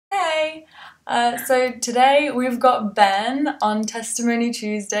Hi. So today we've got Ben on Testimony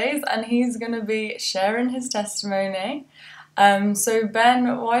Tuesdays, and he's going to be sharing his testimony. So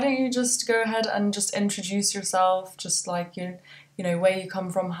Ben, why don't you just go ahead and just introduce yourself, just like where you come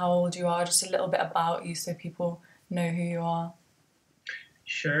from, how old you are, just a little bit about you, so people know who you are.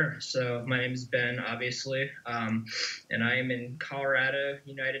 Sure. So my name is Ben, obviously, and I am in Colorado,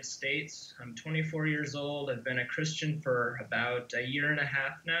 United States. I'm 24 years old. I've been a Christian for about a year and a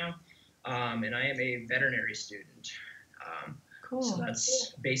half now, and I am a veterinary student. So Cool.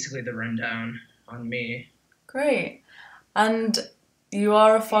 that's basically the rundown on me. Great. And you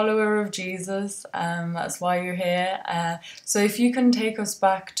are a follower of Jesus. That's why you're here. So if you can take us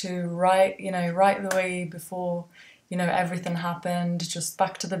back to right the way before, everything happened, just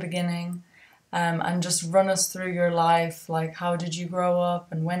back to the beginning, and just run us through your life. Like, how did you grow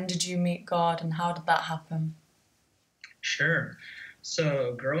up, and when did you meet God, and how did that happen? Sure.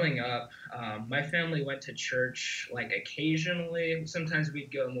 So growing up, my family went to church like occasionally. Sometimes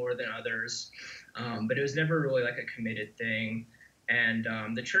we'd go more than others, but it was never really like a committed thing. And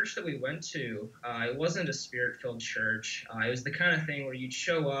the church that we went to, it wasn't a spirit-filled church. It was the kind of thing where you'd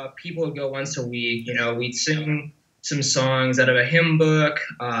show up, people would go once a week, we'd sing some songs out of a hymn book.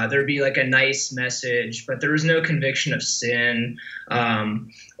 There'd be like a nice message, but there was no conviction of sin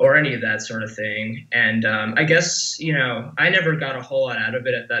or any of that sort of thing. And I guess, I never got a whole lot out of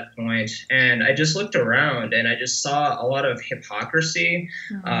it at that point. And I just looked around and I just saw a lot of hypocrisy.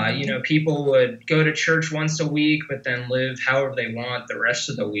 People would go to church once a week, but then live however they want the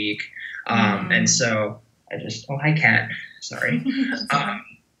rest of the week. And so hi, cat. Sorry.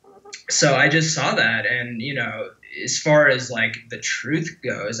 So I just saw that, and as far as like the truth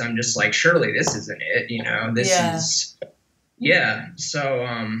goes, I'm just like, surely this isn't it, this is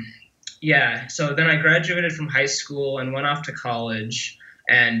so then I graduated from high school and went off to college,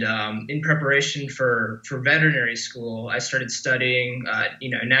 and in preparation for veterinary school, I started studying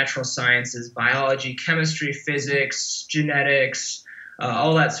natural sciences, biology, chemistry, physics, genetics,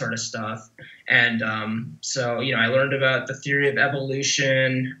 all that sort of stuff. And so I learned about the theory of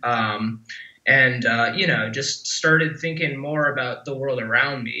evolution, and just started thinking more about the world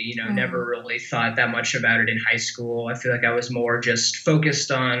around me. Never really thought that much about it in high school. I feel like I was more just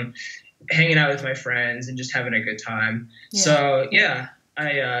focused on hanging out with my friends and just having a good time. Yeah. So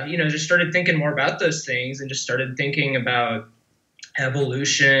I just started thinking more about those things and just started thinking about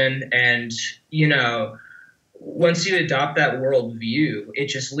evolution. And once you adopt that worldview, it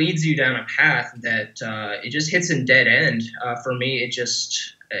just leads you down a path that it just hits a dead end. For me, it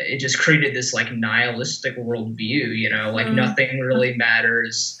just created this like nihilistic worldview. Like nothing really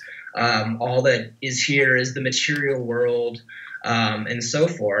matters. All that is here is the material world, and so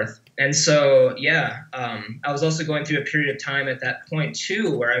forth. And so, I was also going through a period of time at that point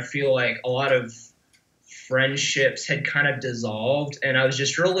too, where I feel like a lot of friendships had kind of dissolved, and I was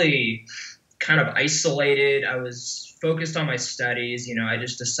just really kind of isolated. I was focused on my studies. I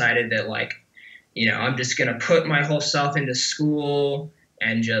just decided that I'm just going to put my whole self into school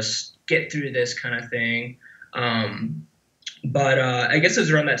and just get through this kind of thing. But I guess it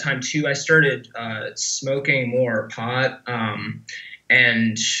was around that time too, I started smoking more pot.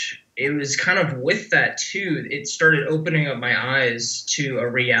 And it was kind of with that too, it started opening up my eyes to a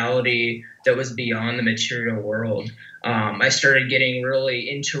reality that was beyond the material world. I started getting really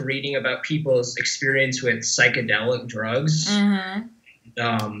into reading about people's experience with psychedelic drugs.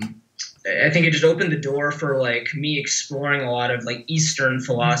 I think it just opened the door for like me exploring a lot of like Eastern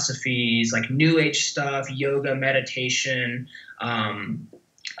philosophies, like New Age stuff, yoga, meditation.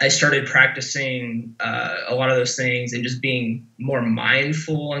 I started practicing a lot of those things and just being more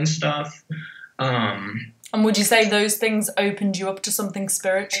mindful and stuff. And would you say those things opened you up to something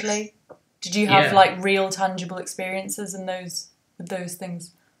spiritually? Did you have like real tangible experiences in with those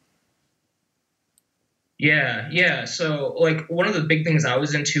things? Yeah. So like one of the big things I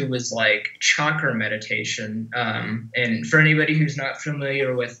was into was like chakra meditation. And for anybody who's not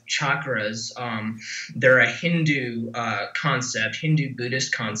familiar with chakras, they're a Hindu concept, Hindu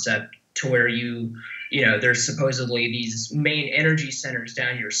Buddhist concept, to where there's supposedly these main energy centers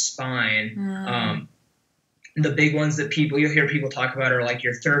down your spine. The big ones that you'll hear people talk about are like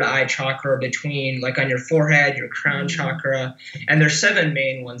your third eye chakra between like on your forehead, your crown chakra, and there's 7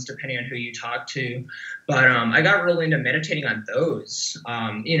 main ones depending on who you talk to. But I got really into meditating on those.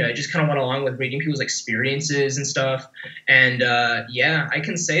 I just kind of went along with reading people's experiences and stuff. And I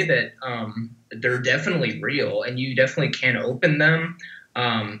can say that they're definitely real, and you definitely can open them.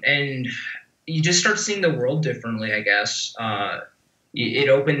 And you just start seeing the world differently, I guess. It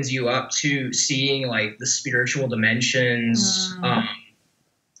opens you up to seeing like the spiritual dimensions.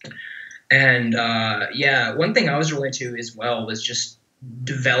 And yeah, one thing I was really into as well was just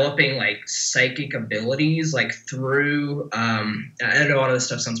developing like psychic abilities, like through I know a lot of this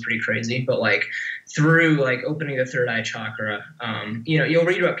stuff sounds pretty crazy, but like through like opening the third eye chakra. You know, you'll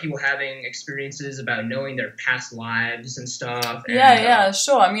read about people having experiences about knowing their past lives and stuff. Yeah, And yeah,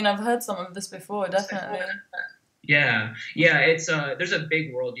 sure. I mean, I've heard some of this before, definitely. yeah, it's there's a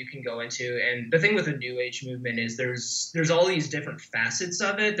big world you can go into, and the thing with the New Age movement is there's all these different facets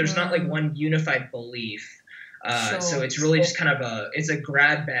of it. There's not like one unified belief. So it's really just kind of it's a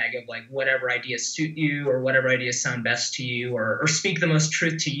grab bag of like whatever ideas suit you or whatever ideas sound best to you or speak the most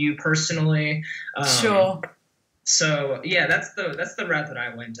truth to you personally. Sure. So yeah, that's the route that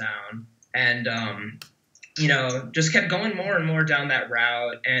I went down, and you know, just kept going more and more down that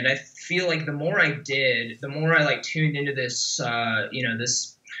route. And I feel like the more I did, the more I like tuned into this, you know,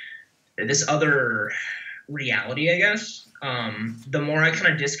 this other reality, I guess. The more I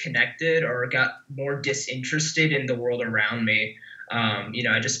kind of disconnected or got more disinterested in the world around me. You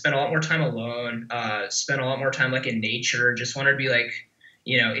know, I just spent a lot more time alone, spent a lot more time like in nature, just wanted to be like,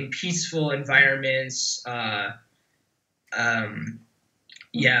 you know, in peaceful environments.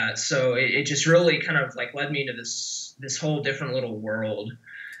 Yeah, so it just really kind of like led me into this whole different little world.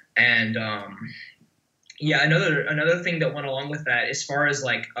 And yeah, another thing that went along with that, as far as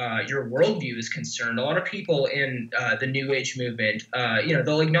like your worldview is concerned, a lot of people in the New Age movement, you know,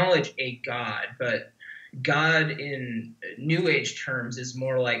 they'll acknowledge a God, but God in New Age terms is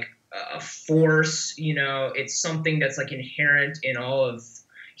more like a force. You know, it's something that's like inherent in all of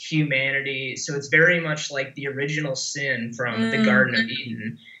humanity. So it's very much like the original sin from the Garden of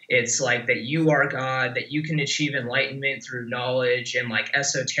Eden. It's like that you are God, that you can achieve enlightenment through knowledge and like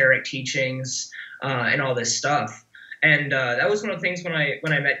esoteric teachings and all this stuff. And that was one of the things when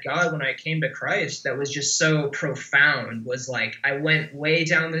I met God, when I came to Christ, that was just so profound. Was like I went way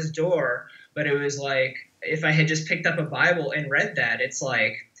down this door, but it was like if I had just picked up a Bible and read that, it's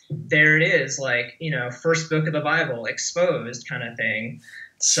like there it is, like, you know, first book of the Bible, exposed kind of thing.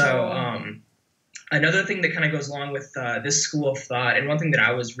 So another thing that kind of goes along with this school of thought, and one thing that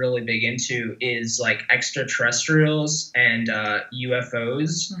I was really big into, is like extraterrestrials and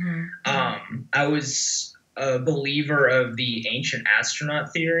UFOs. I was a believer of the ancient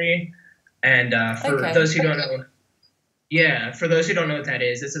astronaut theory, and for those who don't know, yeah, for those who don't know what that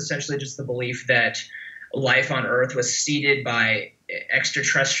is, it's essentially just the belief that life on Earth was seeded by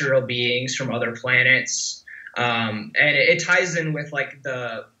extraterrestrial beings from other planets. And it ties in with like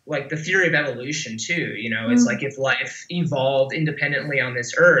the theory of evolution too. You know, it's like if life evolved independently on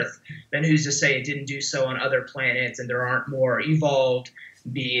this Earth, then who's to say it didn't do so on other planets and there aren't more evolved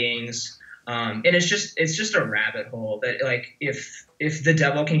beings? And it's just a rabbit hole that like if the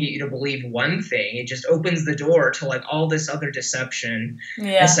devil can get you to believe one thing, it just opens the door to like all this other deception,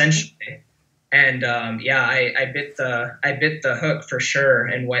 essentially. And yeah, I bit the hook for sure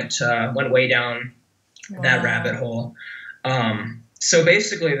and went way down that rabbit hole. So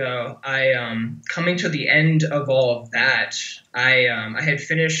basically, though, I coming to the end of all of that, I had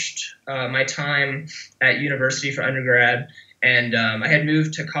finished my time at university for undergrad, and I had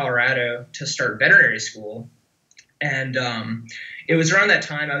moved to Colorado to start veterinary school. And it was around that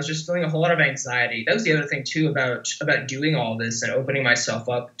time I was just feeling a whole lot of anxiety. That was the other thing too about doing all this and opening myself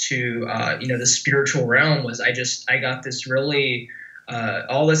up to you know, the spiritual realm, was I got this really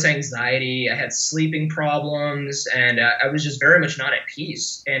all this anxiety. I had sleeping problems, and I was just very much not at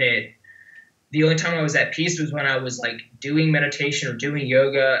peace. And the only time I was at peace was when I was like doing meditation or doing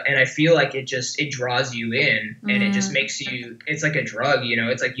yoga. And I feel like it draws you in, and it just makes you, it's like a drug, you know,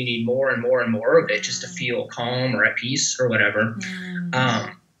 it's like you need more and more and more of it just to feel calm or at peace or whatever.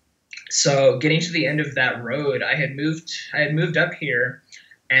 So getting to the end of that road, I had moved up here.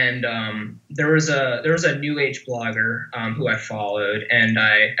 And there was a New Age blogger who I followed, and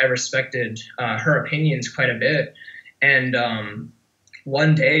I respected her opinions quite a bit. And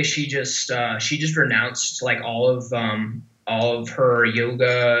one day she just renounced like all of her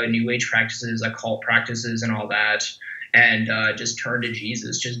yoga, New Age practices, occult practices, and all that, and just turned to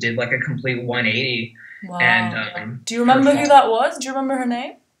Jesus. Just did like a complete 180. Wow. And do you remember who that was? Do you remember her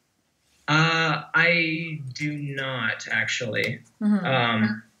name? I do not actually.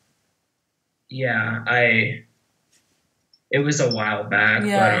 Yeah, it was a while back.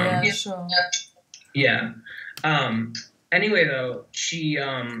 Yeah, sure. Yeah. Anyway, though, she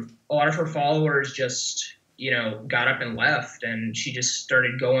a lot of her followers just, you know, got up and left, and she just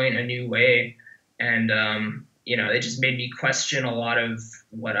started going a new way, and you know, it just made me question a lot of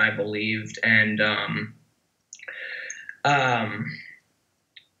what I believed, and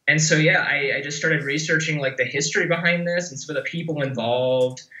so, yeah, I just started researching like the history behind this and some of the people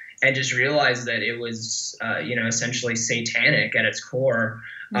involved. and just realized that it was, essentially satanic at its core.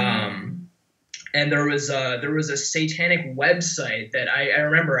 And there was a satanic website that I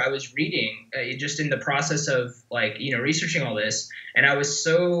remember I was reading just in the process of researching all this, and it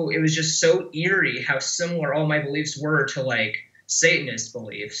was just so eerie how similar all my beliefs were to like Satanist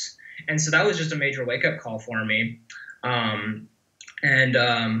beliefs, and so that was just a major wake up call for me. I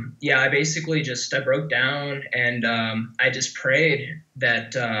basically I broke down, and I just prayed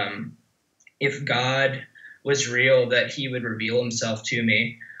that if God was real, that He would reveal Himself to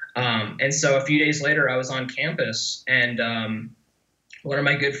me. And so a few days later, I was on campus, and one of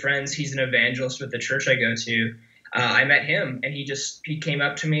my good friends, he's an evangelist with the church I go to. I met him, and he came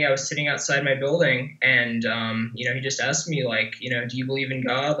up to me. I was sitting outside my building, and he just asked me, like, do you believe in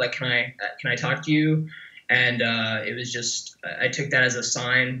God? Like, can I talk to you? And it was just, I took that as a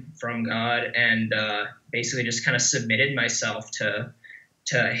sign from God, and basically just kind of submitted myself to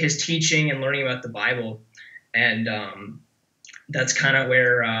His teaching and learning about the Bible. And that's kind of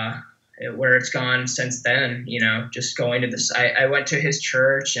where it's gone since then, just going to this. I went to his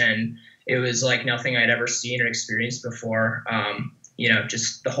church, and it was like nothing I'd ever seen or experienced before.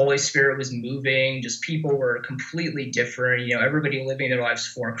 Just the Holy Spirit was moving, just people were completely different, everybody living their lives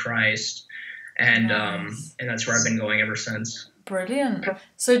for Christ. And Nice. and that's where I've been going ever since. Brilliant.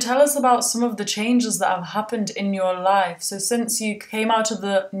 So tell us about some of the changes that have happened in your life. So since you came out of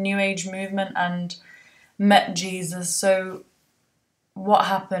the New Age movement and met Jesus, so what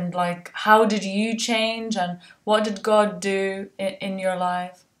happened? Like, how did you change, and what did God do in your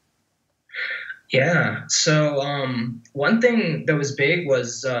life? Yeah. So one thing that was big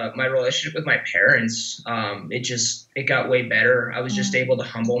was my relationship with my parents. It got way better. I was just able to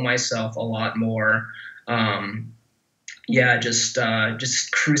humble myself a lot more. Just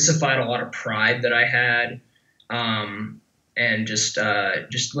crucified a lot of pride that I had, and just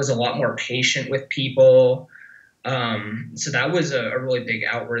was a lot more patient with people. So that was a really big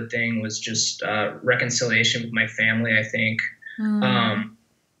outward thing, was just reconciliation with my family, I think.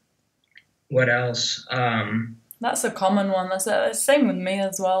 What else? That's a common one. That's the same with me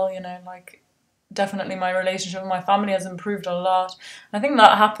as well, like definitely my relationship with my family has improved a lot. I think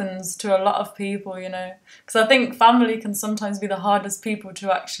that happens to a lot of people, because I think family can sometimes be the hardest people to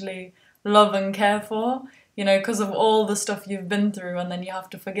actually love and care for, because of all the stuff you've been through, and then you have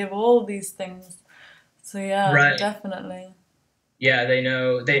to forgive all these things. So yeah, Right. definitely. Yeah, they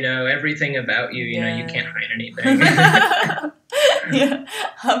know everything about you. You can't Yeah. hide anything. Yeah,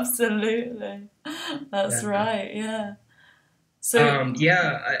 absolutely. That's Yeah. right, yeah. So,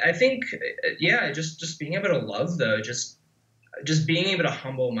 I think, just being able to love, though, just being able to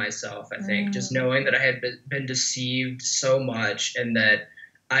humble myself, I think, just knowing that I had been deceived so much, and that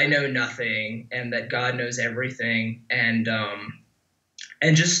I know nothing, and that God knows everything, and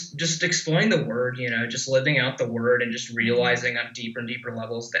just exploring the word, just living out the word, and just realizing on deeper and deeper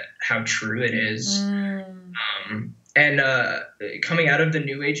levels that how true it is. And coming out of the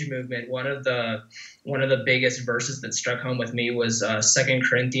New Age movement, one of the biggest verses that struck home with me was 2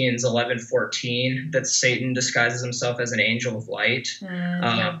 Corinthians 11:14, that Satan disguises himself as an angel of light.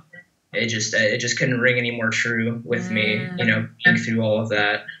 It just couldn't ring any more true with me, being through all of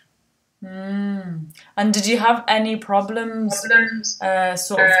that. And did you have any problems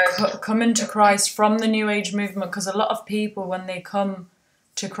coming to Christ from the New Age movement? Because a lot of people, when they come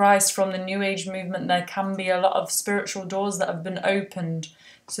to Christ from the New Age movement, there can be a lot of spiritual doors that have been opened.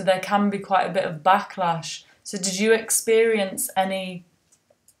 So there can be quite a bit of backlash. So did you experience any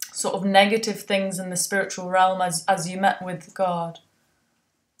sort of negative things in the spiritual realm as you met with God?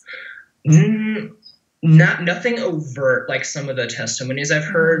 Nothing overt, like some of the testimonies I've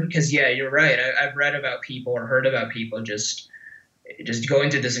heard, because you're right. I've read about people or heard about people just going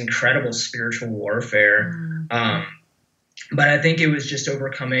through this incredible spiritual warfare. But I think it was just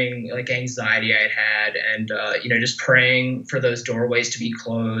overcoming like anxiety I had, and just praying for those doorways to be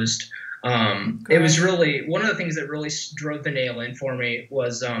closed. It was really one of the things that really drove the nail in for me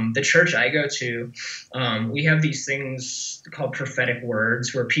was the church I go to. We have these things called prophetic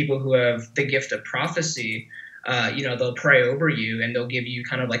words, where people who have the gift of prophecy, they'll pray over you, and they'll give you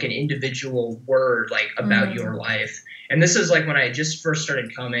kind of like an individual word, like about your life. And this is like when I just first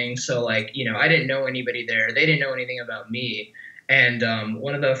started coming. So like, I didn't know anybody there. They didn't know anything about me. And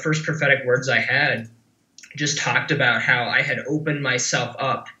one of the first prophetic words I had just talked about how I had opened myself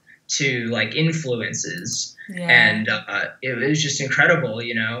up to like influences. And it was just incredible,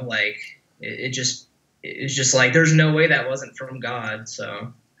 like it was just like, there's no way that wasn't from God.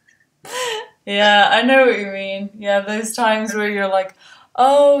 So yeah, I know what you mean. Yeah, those times where you're like,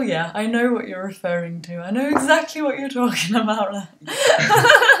 oh yeah, I know what you're referring to. I know exactly what you're talking about.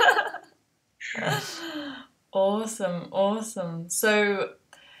 Awesome. So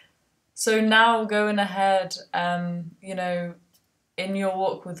now going ahead, you know, in your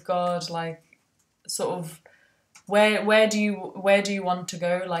walk with God, like sort of where do you want to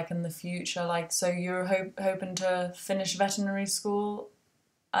go, like in the future? Like, so you're hoping to finish veterinary school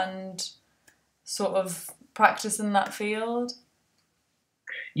and sort of practice in that field?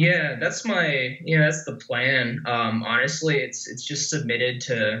 Yeah, that's that's the plan. Honestly, it's just submitted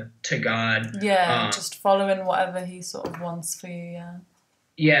to God. Yeah, Um, just following whatever he sort of wants for you, yeah.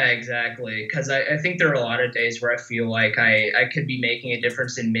 yeah, exactly. Because I think there are a lot of days where I feel like I could be making a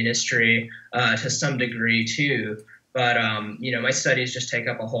difference in ministry to some degree too. But my studies just take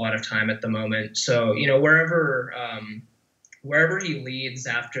up a whole lot of time at the moment. So wherever he leads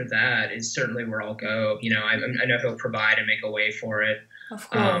after that is certainly where I'll go. I know he'll provide and make a way for it. Of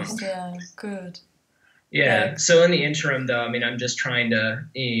Um, course, yeah, good. Yeah, yeah. So in the interim, though, I'm just trying to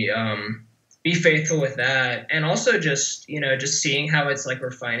be faithful with that, and also just seeing how it's like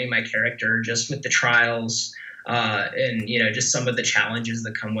refining my character, just with the trials, and just some of the challenges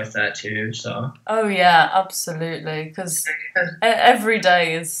that come with that too. So oh yeah, absolutely. Because every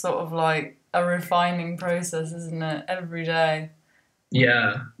day is sort of like a refining process, isn't it? Every day,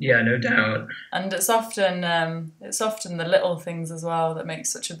 yeah, yeah, no doubt. and it's often the little things as well that make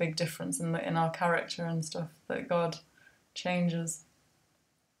such a big difference in our character and stuff that God changes.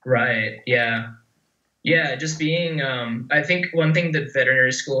 Right. Yeah. Yeah, just being I think one thing that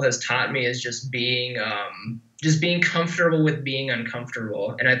veterinary school has taught me is just being comfortable with being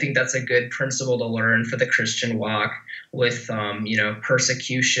uncomfortable. And I think that's a good principle to learn for the Christian walk with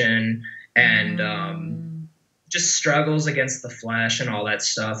persecution and Mm. just struggles against the flesh and all that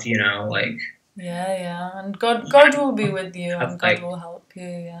stuff, like Yeah, yeah, and God will be with you, and God like will help you.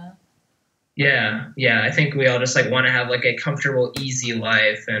 Yeah, yeah, yeah. I think we all just like want to have like a comfortable, easy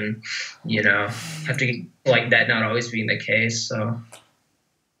life and have to get like that not always being the case. So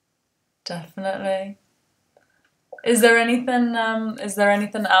definitely. Is there anything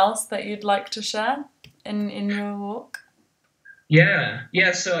else that you'd like to share in your walk? yeah,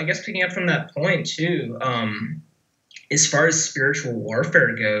 yeah. So I guess picking up from that point too, as far as spiritual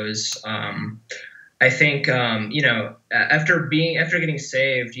warfare goes, I think after getting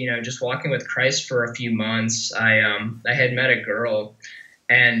saved, just walking with Christ for a few months, I had met a girl,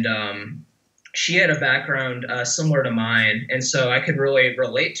 and she had a background similar to mine, and so I could really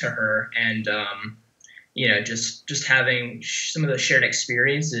relate to her, and just having some of the shared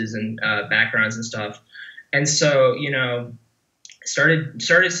experiences and backgrounds and stuff, and so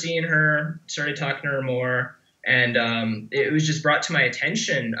started seeing her, started talking to her more, and it was just brought to my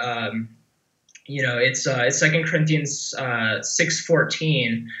attention. It's 2 Corinthians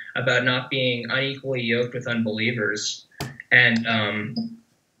 6:14 about not being unequally yoked with unbelievers, and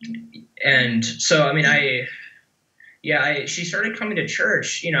so she started coming to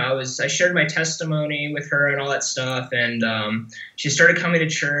church. I shared my testimony with her and all that stuff, and she started coming to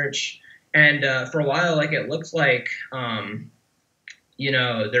church, and for a while, like it looked like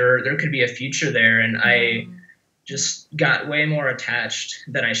there could be a future there, and I just got way more attached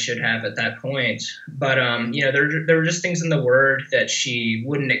than I should have at that point. But there were just things in the Word that she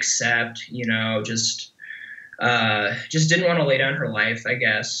wouldn't accept. Just didn't want to lay down her life, I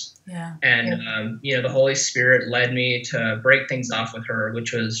guess. Yeah. And the Holy Spirit led me to break things off with her,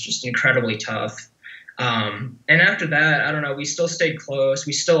 which was just incredibly tough. And after that, I don't know, we still stayed close.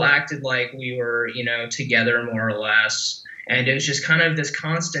 We still acted like we were, together more or less. And it was just kind of this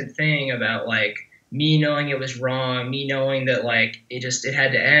constant thing about like me knowing it was wrong, me knowing that like it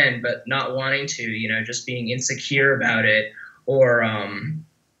had to end, but not wanting to, just being insecure about it, or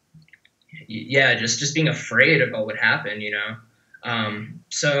just being afraid about what would happen,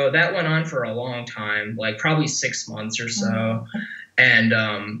 So that went on for a long time, like probably 6 months or so. And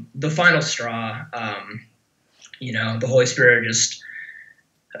the final straw, the Holy Spirit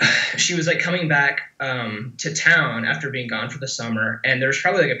she was like coming back to town after being gone for the summer, and there was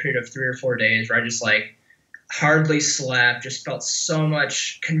probably like a period of 3 or 4 days where I just like hardly slept, just felt so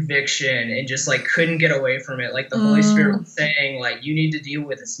much conviction and just like couldn't get away from it. Like the Holy Spirit was saying, like, you need to deal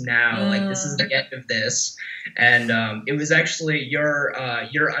with this now. Like this is the end of this. And it was actually your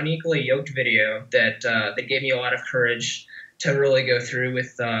Unequally Yoked video that gave me a lot of courage to really go through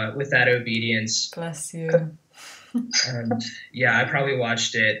with that obedience. Bless you. And yeah, I probably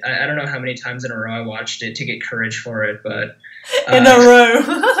watched it. I don't know how many times in a row I watched it to get courage for it, but in a row.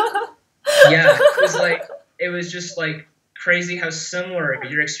 Yeah, it was just like crazy how similar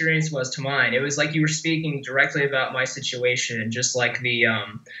your experience was to mine. It was like you were speaking directly about my situation, just like the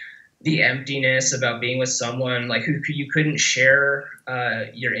emptiness about being with someone like who you couldn't share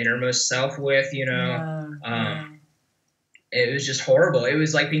your innermost self with, Yeah. it was just horrible. It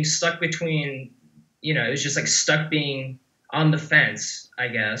was like being stuck between, it was just like stuck being on the fence, I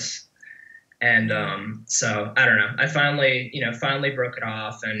guess. And so I don't know. I finally broke it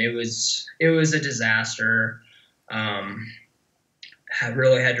off, and it was a disaster. I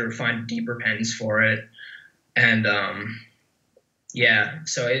really had to find deep repentance for it, and yeah.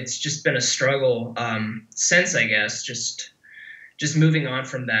 So it's just been a struggle since, I guess, just moving on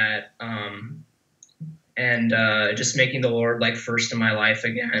from that, and just making the Lord like first in my life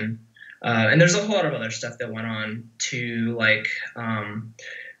again. And there's a whole lot of other stuff that went on too, like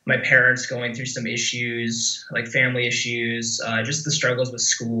my parents going through some issues, like family issues, just the struggles with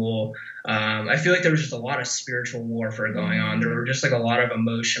school. I feel like there was just a lot of spiritual warfare going on. There were just like a lot of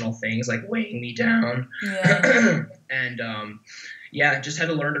emotional things like weighing me down. Yeah. And yeah, just had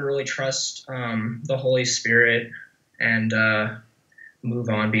to learn to really trust the Holy Spirit and move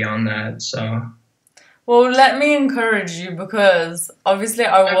on beyond that. So. Well, let me encourage you, because obviously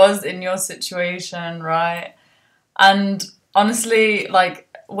I was in your situation, right? And honestly, like,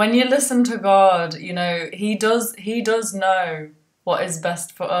 when you listen to God, he does know what is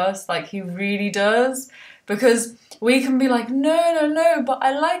best for us. Like, he really does. Because we can be like, no, but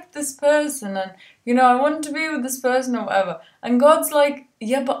I like this person, and, I want to be with this person or whatever. And God's like,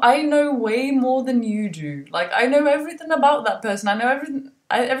 yeah, but I know way more than you do. Like, I know everything about that person. I know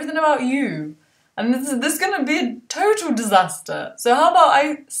everything about you. And this is going to be a total disaster. So how about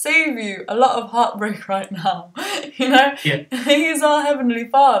I save you a lot of heartbreak right now? Yeah. He's our Heavenly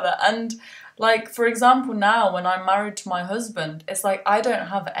Father. And, like, for example, now when I'm married to my husband, it's like I don't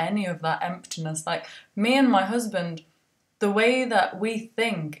have any of that emptiness. Like, me and my husband, the way that we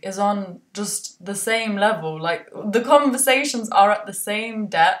think is on just the same level. Like, the conversations are at the same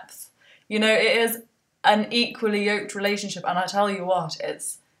depth. It is an equally yoked relationship. And I tell you what,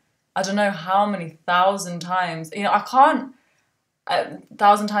 I don't know how many thousand times, I can't,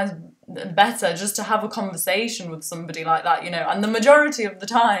 1,000 times better just to have a conversation with somebody like that, and the majority of the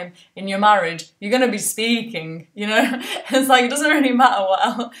time in your marriage, you're going to be speaking, it's like, it doesn't really matter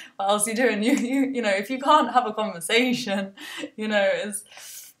what else you're doing, if you can't have a conversation,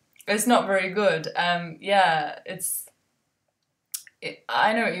 it's not very good. Yeah,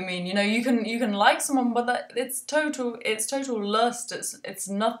 I know what you mean. You can like someone, but it's total lust. It's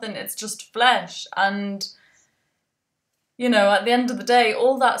nothing. It's just flesh. And at the end of the day,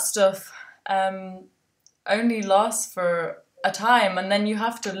 all that stuff only lasts for a time, and then you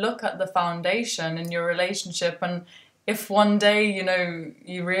have to look at the foundation in your relationship. And if one day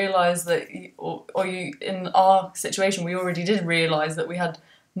you realize that, or you, in our situation, we already did realize that we had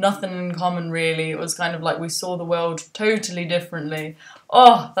nothing in common, really. It was kind of like we saw the world totally differently.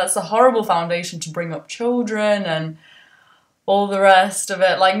 Oh, that's a horrible foundation to bring up children and all the rest of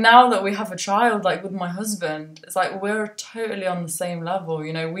it. Like, now that we have a child, like with my husband, it's like we're totally on the same level.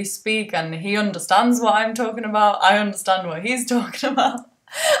 We speak and he understands what I'm talking about. I understand what he's talking about.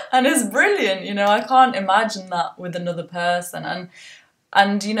 And it's brilliant, I can't imagine that with another person.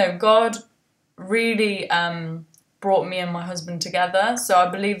 And God really brought me and my husband together, so I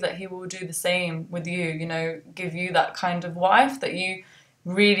believe that he will do the same with you, give you that kind of wife that you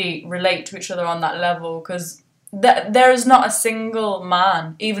really relate to each other on that level, because there is not a single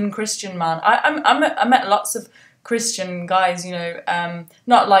man, even Christian man. I met lots of Christian guys,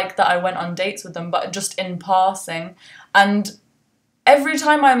 not like that I went on dates with them, but just in passing, and every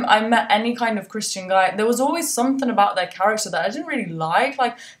time I met any kind of Christian guy, there was always something about their character that I didn't really like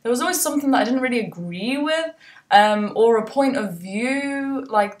there was always something that I didn't really agree with, or a point of view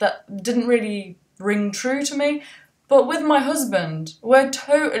like that didn't really ring true to me. But with my husband, we're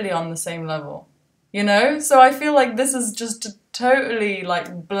totally on the same level, So I feel like this is just a totally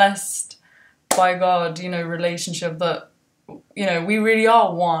like blessed by God, relationship that, we really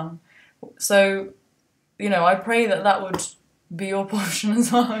are one. So, I pray that would be your portion as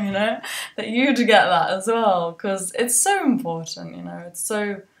well, that you'd get that as well, because it's so important, it's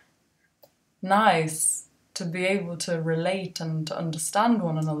so nice to be able to relate and to understand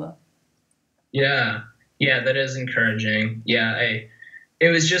one another. Yeah, that is encouraging. Yeah, it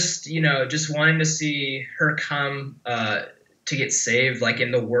was just, just wanting to see her come to get saved, like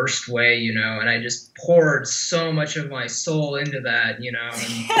in the worst way, and I just poured so much of my soul into that, and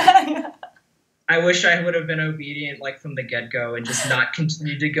Yeah. I wish I would have been obedient, like from the get-go, and just not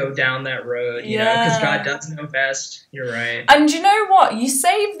continue to go down that road, because God does know best. You're right. And you know what? You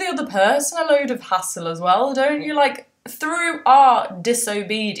save the other person a load of hassle as well, don't you? Like, through our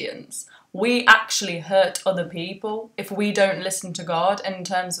disobedience, we actually hurt other people if we don't listen to God in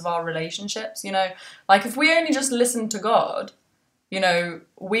terms of our relationships, Like, if we only just listen to God, you know,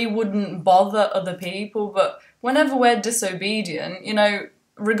 we wouldn't bother other people, but whenever we're disobedient, you know,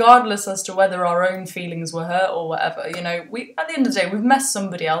 regardless as to whether our own feelings were hurt or whatever, you know, we, at the end of the day, we've messed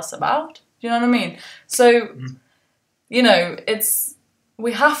somebody else about. Do you know what I mean? So, you know,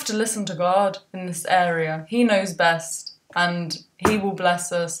 we have to listen to God in this area. He knows best, and he will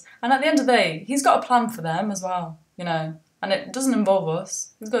bless us. And at the end of the day, he's got a plan for them as well, you know, and it doesn't involve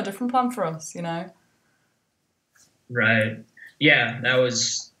us. He's got a different plan for us, you know. Right. Yeah, that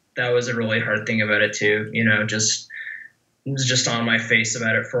was a really hard thing about it too. You know, just was just on my face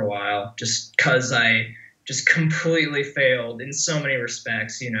about it for a while, just because I just completely failed in so many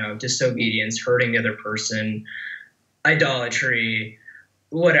respects. You know, disobedience, hurting the other person, idolatry,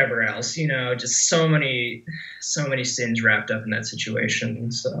 whatever else. You know, just so many sins wrapped up in that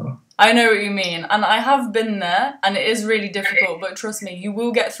situation. So I know what you mean, and I have been there, and it is really difficult. But trust me, you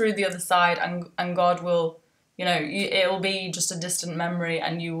will get through the other side, and God will. You know, it'll be just a distant memory,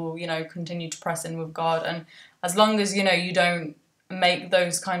 and you will, you know, continue to press in with God. And as long as, you know, you don't make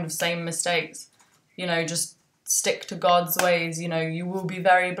those kind of same mistakes, you know, just stick to God's ways, you know, you will be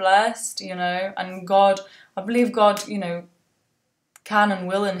very blessed, you know. And God, I believe God, you know, can and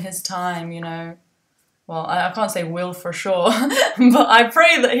will in his time, you know. Well, I can't say will for sure, but I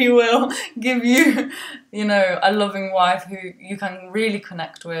pray that he will give you, you know, a loving wife who you can really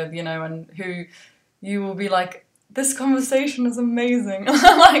connect with, you know, and who you will be like, this conversation is amazing.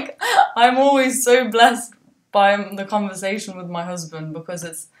 Like, I'm always so blessed by the conversation with my husband because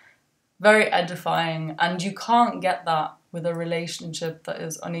it's very edifying, and you can't get that with a relationship that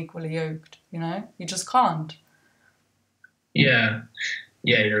is unequally yoked, you know? You just can't. yeah,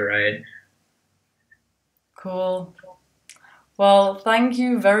 you're right. Cool. Well, thank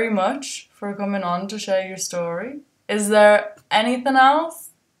you very much for coming on to share your story. Is there anything else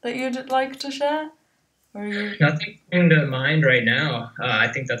that you'd like to share? Nothing coming to mind right now. I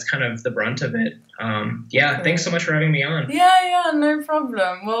think that's kind of the brunt of it. Yeah, cool. Thanks so much for having me on. Yeah, no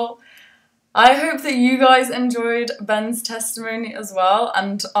problem. Well, I hope that you guys enjoyed Ben's testimony as well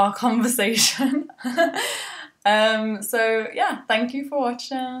and our conversation. So yeah, thank you for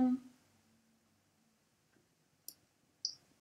watching.